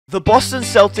The Boston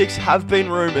Celtics have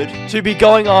been rumored to be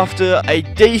going after a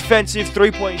defensive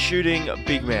three-point shooting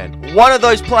big man. One of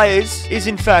those players is,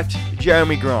 in fact,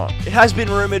 Jerami Grant. It has been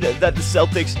rumored that the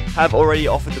Celtics have already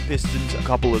offered the Pistons a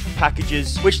couple of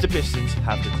packages, which the Pistons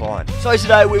have declined. So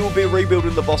today we will be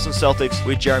rebuilding the Boston Celtics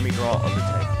with Jerami Grant on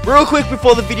the team. Real quick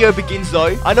before the video begins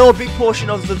though, I know a big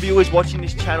portion of the viewers watching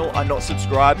this channel are not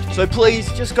subscribed, so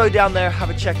please just go down there,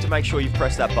 have a check to make sure you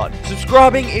press that button.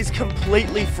 Subscribing is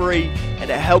completely free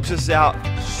and it helps us out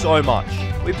so much.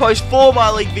 We post 4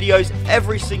 MyLeague videos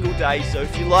every single day, so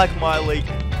if you like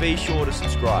MyLeague, be sure to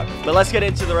subscribe. But let's get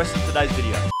into the rest of today's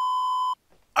video.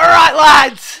 Alright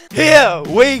lads, here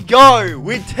we go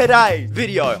with today's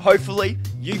video. Hopefully,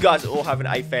 you guys are all having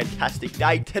a fantastic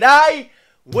day. Today,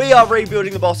 we are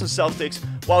rebuilding the Boston Celtics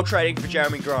while trading for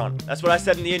Jerami Grant. That's what I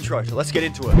said in the intro, so let's get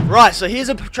into it. Right, so here's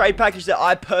a trade package that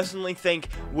I personally think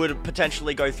would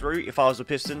potentially go through if I was the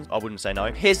Pistons. I wouldn't say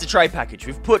no. Here's the trade package.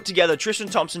 We've put together Tristan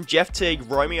Thompson, Jeff Teague,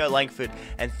 Romeo Langford,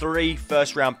 and 3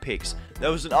 first-round picks. There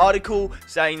was an article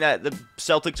saying that the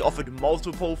Celtics offered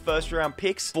multiple first-round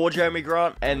picks for Jerami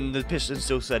Grant, and the Pistons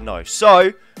still said no.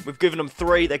 So, we've given them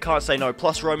 3, they can't say no,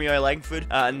 plus Romeo Langford,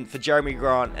 and for Jerami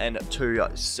Grant, and 2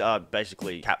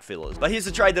 basically cap fillers. But here's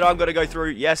the trade that I'm going to go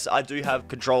through. Yes, I do have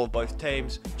control of both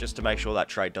teams, just to make sure that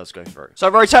trade does go through. So,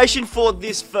 rotation for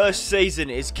this first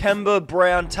season is Kemba,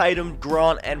 Brown, Tatum,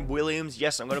 Grant, and Williams.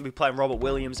 Yes, I'm going to be playing Robert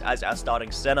Williams as our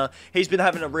starting center. He's been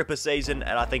having a ripper season,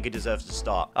 and I think he deserves to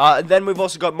start. And then we've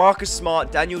also got Marcus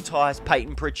Smart, Daniel Tice,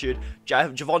 Peyton Pritchard,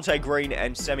 Javonte Green,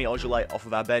 and Semi Ojeleye off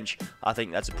of our bench. I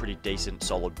think that's a pretty decent,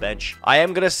 solid bench. I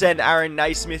am going to send Aaron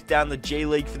Naismith down the G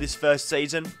League for this first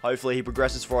season. Hopefully he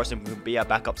progresses for us and can be our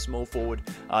backup small forward.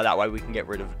 That way we can get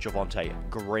rid of Javonte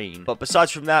Green. But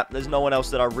besides from that, there's no one else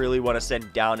that I really want to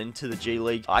send down into the G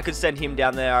League. I could send him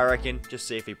down there, I reckon. Just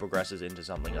see if he progresses into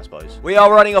something, I suppose. We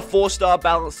are running a 4-star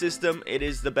balance system. It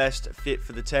is the best fit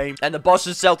for the team. And the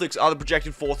Boston Celtics are the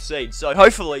projected 4th seed. So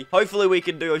hopefully we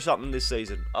can do something this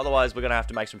season. Otherwise, we're going to have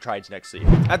to make some trades next season.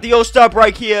 At the All-Star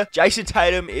break here, Jason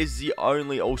Tatum is the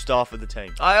only All-Star for the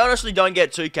team. I honestly don't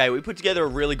get 2K. We put together a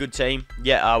really good team.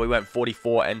 Yeah, we went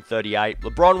 44 and 38.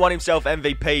 LeBron won himself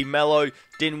MVP. Melo,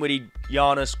 Dinwiddie,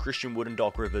 Giannis, Christian Wood, and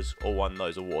Doc Rivers all won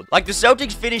those awards. Like, the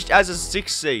Celtics finished as a 6th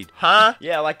seed. Huh?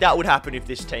 Yeah, like, that would happen if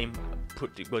this team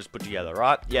was put together,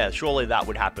 right? Yeah, surely that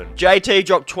would happen. JT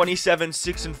dropped 27,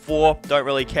 6, and 4. Don't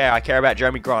really care. I care about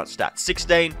Jerami Grant's stats.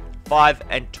 16, 5,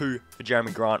 and 2 for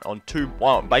Jerami Grant on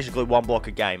basically 1 block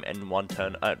a game and 1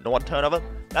 turnover.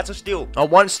 That's a steal.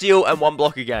 1 steal and 1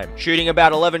 block a game. Shooting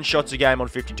about 11 shots a game on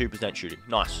 52% shooting.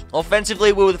 Nice.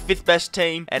 Offensively, we were the 5th best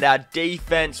team, and our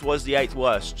defense was the 8th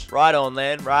worst. Right on,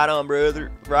 man. Right on,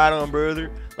 brother. Right on,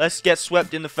 brother. Let's get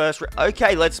swept in the first round.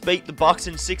 Okay, let's beat the Bucks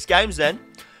in 6 games then.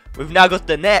 We've now got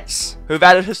the Nets, who've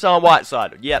added Hassan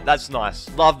Whiteside. Yeah, that's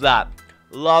nice. Love that.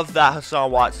 Love that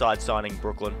Hassan Whiteside signing,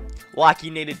 Brooklyn. Like he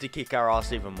needed to kick our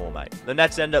ass even more, mate. The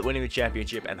Nets end up winning the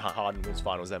championship and Harden wins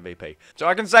Finals MVP. So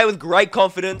I can say with great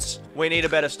confidence, we need a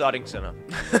better starting center.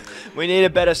 We need a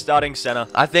better starting center.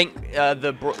 I think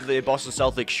the Boston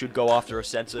Celtics should go after a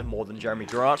center more than Jerami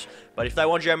Grant. But if they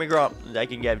want Jerami Grant, they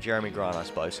can get Jerami Grant, I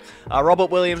suppose. Robert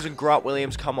Williams and Grant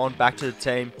Williams come on back to the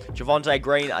team. Javonte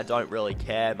Green, I don't really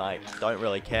care, mate. Don't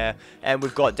really care. And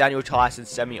we've got Daniel Tice and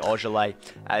Semi Ojeleye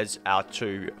as our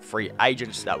 2 free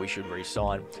agents that we should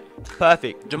re-sign.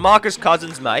 Perfect. DeMarcus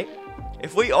Cousins, mate.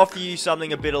 If we offer you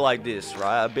something a bit like this,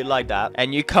 right? A bit like that.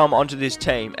 And you come onto this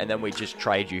team and then we just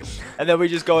trade you. And then we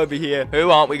just go over here.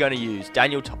 Who aren't we going to use?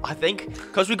 I think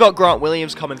because we got Grant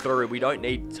Williams coming through, we don't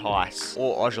need Tice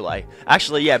or Ojeleye.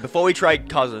 Actually, yeah, before we trade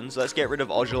Cousins, let's get rid of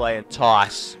Ojeleye and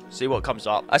Tice. See what comes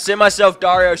up. I see myself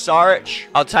Dario Saric.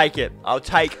 I'll take it. I'll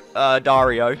take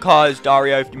Dario. Because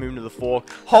Dario, if you move to the 4.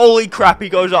 Holy crap, he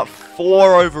goes up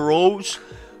 4 overalls.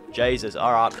 Jesus,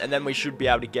 alright, and then we should be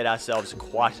able to get ourselves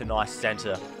quite a nice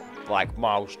center, like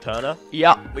Miles Turner.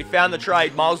 Yep, we found the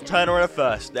trade, Miles Turner in a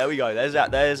first. There we go,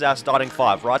 there's our starting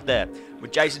 5 right there,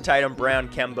 with Jason Tatum, Brown,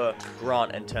 Kemba,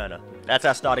 Grant, and Turner. That's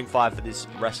our starting 5 for this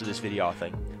rest of this video, I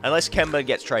think. Unless Kemba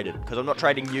gets traded, because I'm not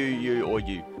trading you, or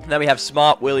you. And then we have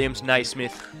Smart, Williams,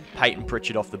 Naismith, Peyton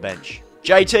Pritchard off the bench.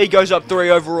 JT goes up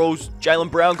 3 overalls. Jaylen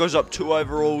Brown goes up 2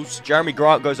 overalls. Jerami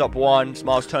Grant goes up 1.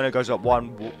 Miles Turner goes up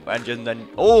 1. And then,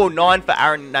 9 for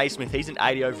Aaron Naismith. He's an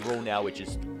 80 overall now, which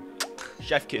is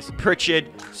chef kiss.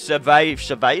 Pritchard,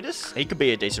 Servadus. He could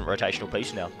be a decent rotational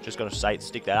piece now. Just going to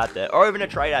stick that out there. Or even a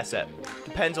trade asset.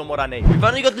 Depends on what I need. We've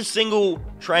only got the single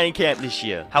training camp this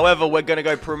year. However, we're going to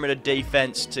go perimeter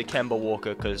defense to Kemba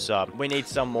Walker because we need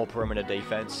some more perimeter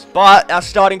defense. But our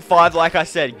starting five, like I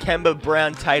said, Kemba,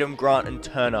 Brown, Tatum, Grant, and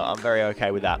Turner. I'm very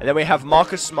okay with that. And then we have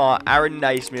Marcus Smart, Aaron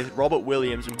Naismith, Robert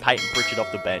Williams, and Peyton Pritchard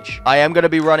off the bench. I am going to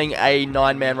be running a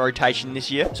 9-man rotation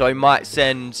this year, so I might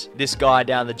send this guy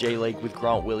down the G League with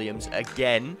Grant Williams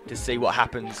again to see what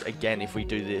happens again if we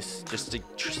do this, just to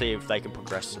see if they can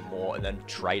progress some more and then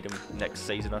trade him next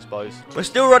season, I suppose. We're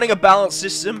still running a balanced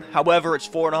system. However, it's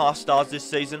 4.5 stars this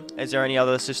season. Is there any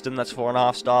other system that's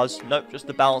 4.5 stars? Nope, just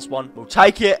the balanced one. We'll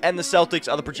take it, and the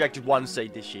Celtics are the projected 1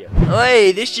 seed this year.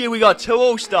 Hey, this year we got 2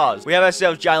 All-Stars. We have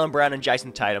ourselves Jaylen Brown and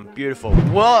Jason Tatum. Beautiful.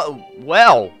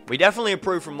 Well, we definitely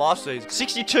improved from last season.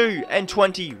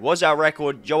 62-20 was our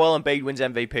record. Joel Embiid wins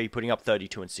MVP, putting up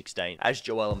 32 and 16, as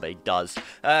Joel Embiid does.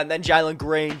 And then Jalen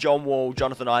Green, John Wall,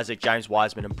 Jonathan Isaac, James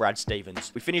Wiseman, and Brad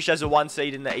Stevens. We finished as a 1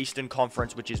 seed in the Eastern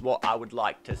Conference, which is what I would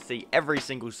like to see every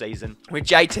single season. With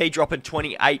JT dropping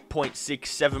 28.6,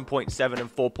 7.7,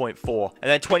 and 4.4. And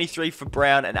then 23 for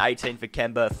Brown and 18 for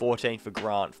Kemba, 14 for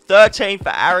Grant, 13 for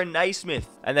Aaron Naismith.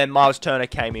 And then Miles Turner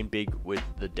came in big with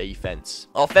the defense.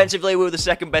 Offensively, we were the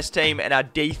second best team, and our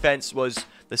defense was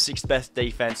the 6th best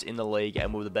defense in the league,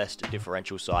 and we were the best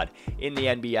differential side in the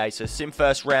NBA. So sim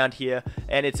first round here,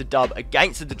 and it's a dub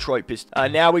against the Detroit Pistons.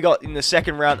 Now we got in the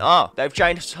second round. They've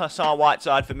changed Hassan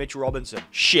Whiteside for Mitchell Robinson.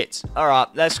 Shit. All right,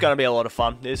 that's going to be a lot of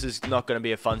fun. This is not going to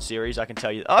be a fun series, I can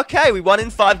tell you. Okay, we won in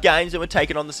 5 games, and we're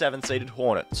taking on the 7-seeded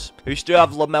Hornets, who still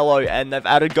have LaMelo, and they've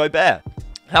added Gobert.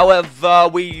 However,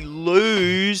 we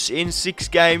lose in 6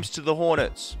 games to the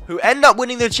Hornets, who end up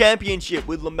winning the championship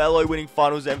with LaMelo winning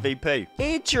Finals MVP.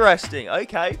 Interesting.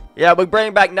 Okay. Yeah, we're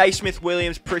bringing back Naismith,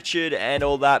 Williams, Pritchard, and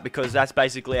all that because that's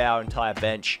basically our entire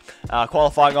bench.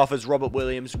 Qualifying offers, Robert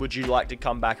Williams. Would you like to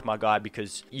come back, my guy?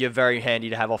 Because you're very handy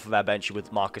to have off of our bench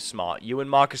with Marcus Smart. You and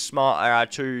Marcus Smart are our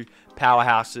 2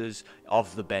 powerhouses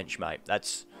of the bench, mate.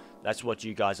 That's what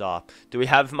you guys are. Do we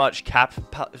have much cap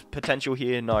potential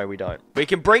here? No, we don't. We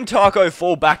can bring Taco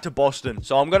Fall back to Boston,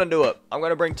 so I'm going to do it. I'm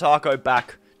going to bring Taco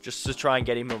back just to try and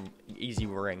get him an easy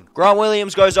ring. Grant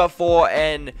Williams goes up 4,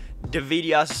 and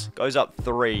Davidius goes up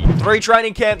 3. 3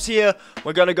 training camps here.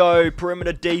 We're going to go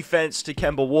perimeter defense to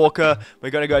Kemba Walker.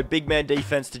 We're going to go big man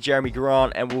defense to Jerami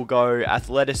Grant, and we'll go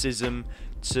athleticism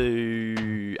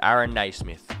to Aaron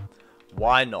Naismith.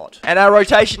 Why not? And our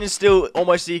rotation is still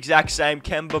almost the exact same.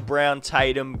 Kemba, Brown,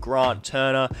 Tatum, Grant,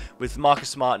 Turner, with Marcus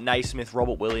Smart, Naismith,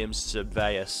 Robert Williams,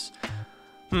 Surveillance.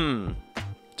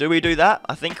 Do we do that?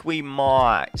 I think we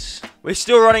might. We're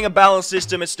still running a balanced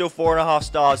system. It's still 4.5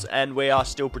 stars, and we are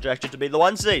still projected to be the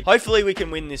 1 seed. Hopefully, we can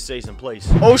win this season, please.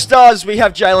 All-Stars, we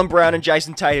have Jaylen Brown and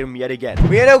Jason Tatum yet again.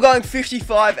 We end up going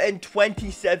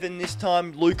 55-27 this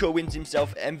time. Luka wins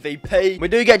himself MVP. We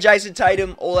do get Jason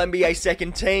Tatum, All-NBA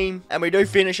second team, and we do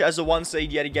finish as a 1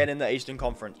 seed yet again in the Eastern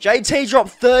Conference. JT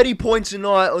dropped 30 points a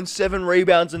night on 7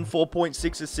 rebounds and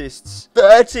 4.6 assists.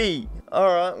 30!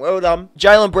 Alright, well done.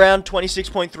 Jaylen Brown,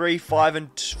 26.3, 5 and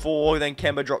 4. Then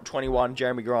Kemba dropped 21.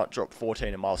 Jerami Grant dropped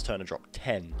 14. And Miles Turner dropped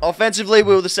 10. Offensively,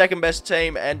 we were the second best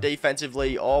team. And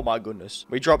defensively, oh my goodness.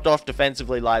 We dropped off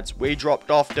defensively, lads. We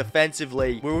dropped off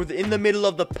defensively. We were in the middle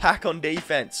of the pack on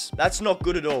defense. That's not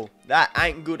good at all. That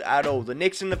ain't good at all. The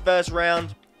Knicks in the first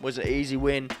round was an easy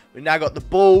win. We now got the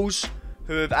Bulls,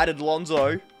 who have added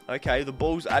Lonzo. Okay, the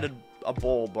Bulls added a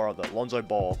ball, brother. Lonzo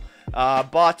Ball.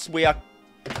 But we are...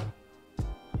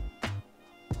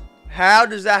 How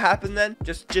does that happen then?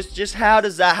 Just how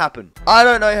does that happen? I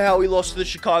don't know how we lost to the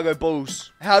Chicago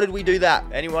Bulls. How did we do that?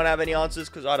 Anyone have any answers?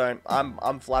 Because I don't.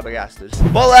 I'm flabbergasted.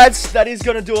 Well, lads, that is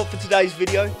going to do it for today's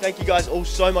video. Thank you guys all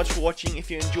so much for watching. If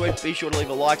you enjoyed, be sure to leave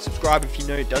a like, subscribe if you're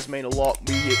new. It does mean a lot.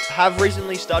 We have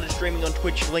recently started streaming on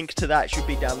Twitch. Link to that should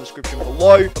be down in the description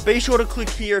below. But be sure to click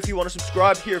here if you want to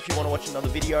subscribe. Here if you want to watch another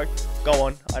video. Go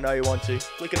on. I know you want to.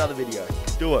 Click another video.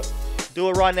 Do it. Do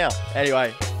it right now.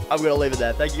 Anyway, I'm going to leave it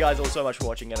there. Thank you guys all so much for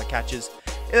watching, and I'll catch you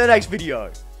in the next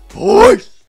video. Peace!